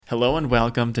Hello and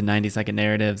welcome to 90 Second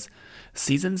Narratives.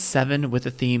 Season 7 with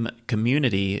the theme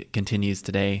Community continues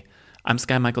today. I'm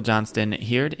Sky Michael Johnston,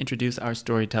 here to introduce our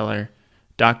storyteller,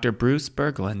 Dr. Bruce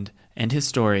Berglund, and his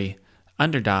story,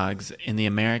 Underdogs in the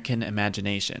American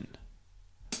Imagination.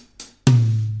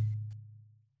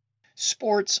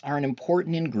 Sports are an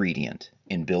important ingredient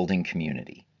in building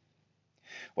community.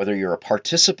 Whether you're a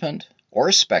participant or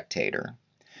a spectator,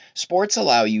 sports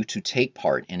allow you to take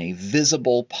part in a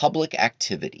visible public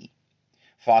activity,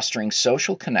 fostering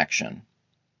social connection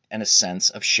and a sense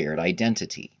of shared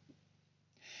identity.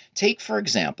 Take, for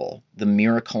example, the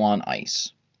Miracle on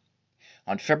Ice.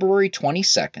 On February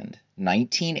 22,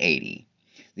 1980,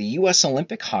 the U.S.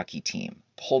 Olympic hockey team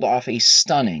pulled off a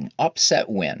stunning upset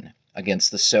win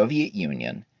against the Soviet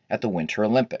Union at the Winter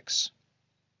Olympics.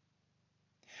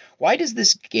 Why does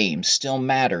this game still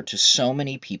matter to so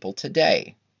many people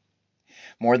today?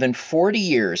 More than 40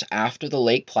 years after the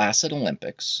Lake Placid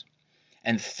Olympics,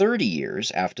 and 30 years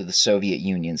after the Soviet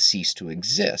Union ceased to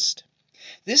exist,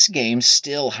 this game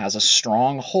still has a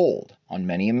strong hold on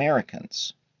many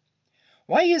Americans.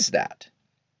 Why is that?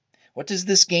 What does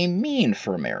this game mean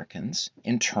for Americans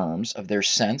in terms of their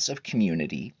sense of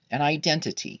community and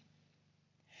identity?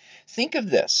 Think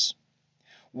of this.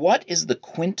 What is the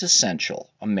quintessential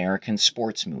American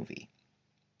sports movie?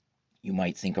 You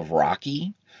might think of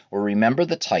Rocky, or Remember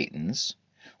the Titans,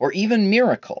 or even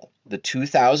Miracle, the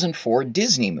 2004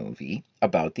 Disney movie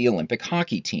about the Olympic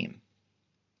hockey team.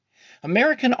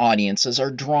 American audiences are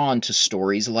drawn to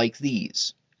stories like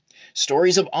these,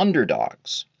 stories of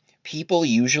underdogs, people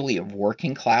usually of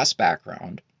working class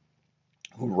background,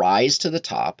 who rise to the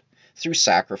top through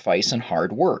sacrifice and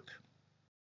hard work.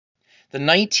 The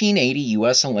 1980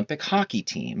 U.S. Olympic hockey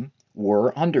team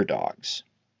were underdogs.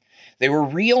 They were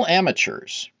real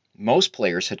amateurs. Most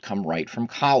players had come right from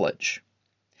college.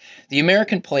 The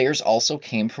American players also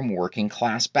came from working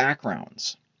class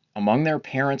backgrounds. Among their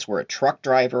parents were a truck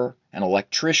driver, an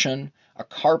electrician, a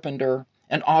carpenter,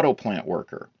 an auto plant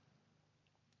worker.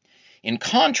 In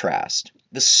contrast,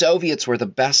 the Soviets were the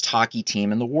best hockey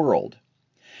team in the world.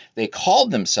 They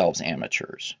called themselves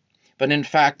amateurs, but in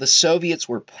fact the Soviets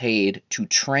were paid to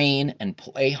train and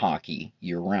play hockey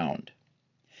year-round.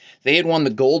 They had won the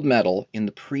gold medal in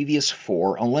the previous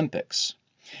 4 Olympics,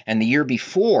 and the year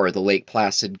before the Lake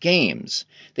Placid Games,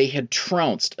 they had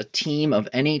trounced a team of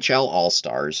NHL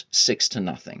All-Stars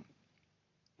 6-0.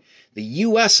 The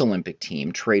U.S. Olympic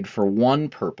team trained for one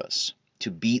purpose: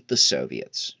 to beat the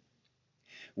Soviets.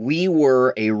 "We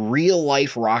were a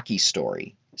real-life Rocky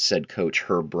story," said Coach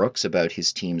Herb Brooks about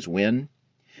his team's win.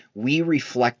 "We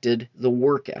reflected the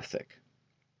work ethic."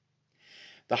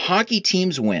 The hockey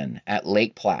team's win at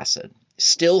Lake Placid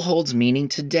still holds meaning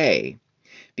today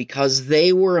because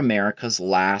they were America's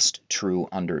last true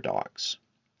underdogs.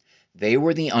 They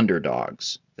were the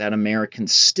underdogs that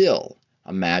Americans still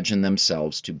imagine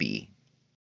themselves to be.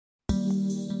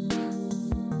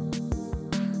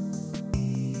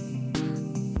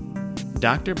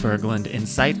 Dr. Berglund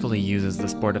insightfully uses the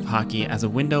sport of hockey as a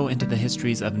window into the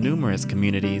histories of numerous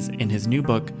communities in his new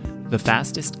book, The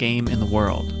Fastest Game in the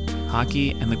World: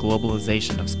 Hockey and the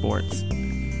Globalization of Sports.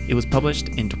 It was published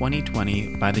in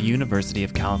 2020 by the University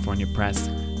of California Press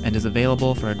and is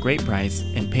available for a great price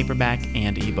in paperback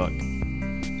and ebook.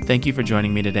 Thank you for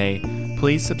joining me today.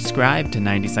 Please subscribe to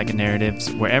 90 Second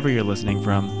Narratives wherever you're listening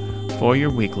from for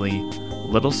your weekly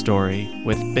little story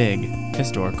with big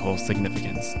historical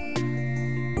significance.